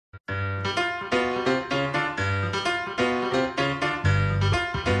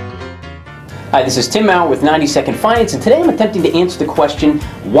Hi, this is Tim Maurer with 90-Second Finance, and today I'm attempting to answer the question,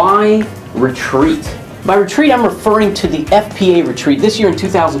 why retreat? By retreat, I'm referring to the FPA Retreat. This year in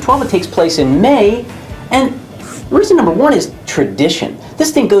 2012, it takes place in May, and reason number one is tradition.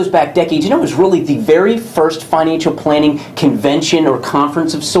 This thing goes back decades. You know, it was really the very first financial planning convention or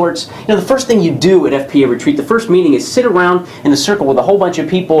conference of sorts. You know, the first thing you do at FPA Retreat, the first meeting, is sit around in a circle with a whole bunch of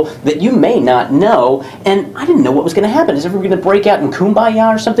people that you may not know, and I didn't know what was going to happen. Is everybody going to break out in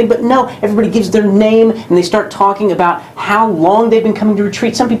kumbaya or something? But no, everybody gives their name, and they start talking about how long they've been coming to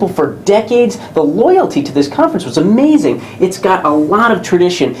retreat. Some people for decades. The loyalty to this conference was amazing. It's got a lot of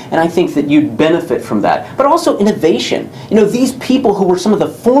tradition, and I think that you'd benefit from that. But also innovation. You know, these people who were some of the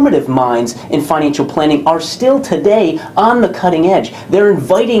formative minds in financial planning are still today on the cutting edge. They're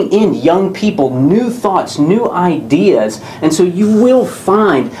inviting in young people, new thoughts, new ideas, and so you will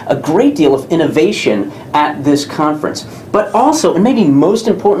find a great deal of innovation at this conference. But also, and maybe most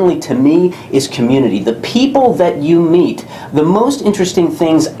importantly to me, is community. The people that you meet. The most interesting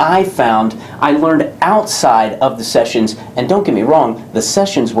things I found, I learned outside of the sessions, and don't get me wrong, the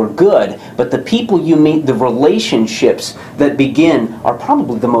sessions were good, but the people you meet, the relationships that begin, are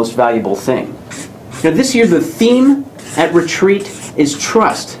probably the most valuable thing. Now, this year the theme at Retreat is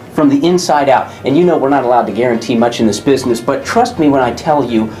trust from the inside out. And you know we're not allowed to guarantee much in this business, but trust me when I tell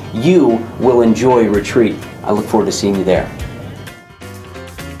you, you will enjoy Retreat. I look forward to seeing you there.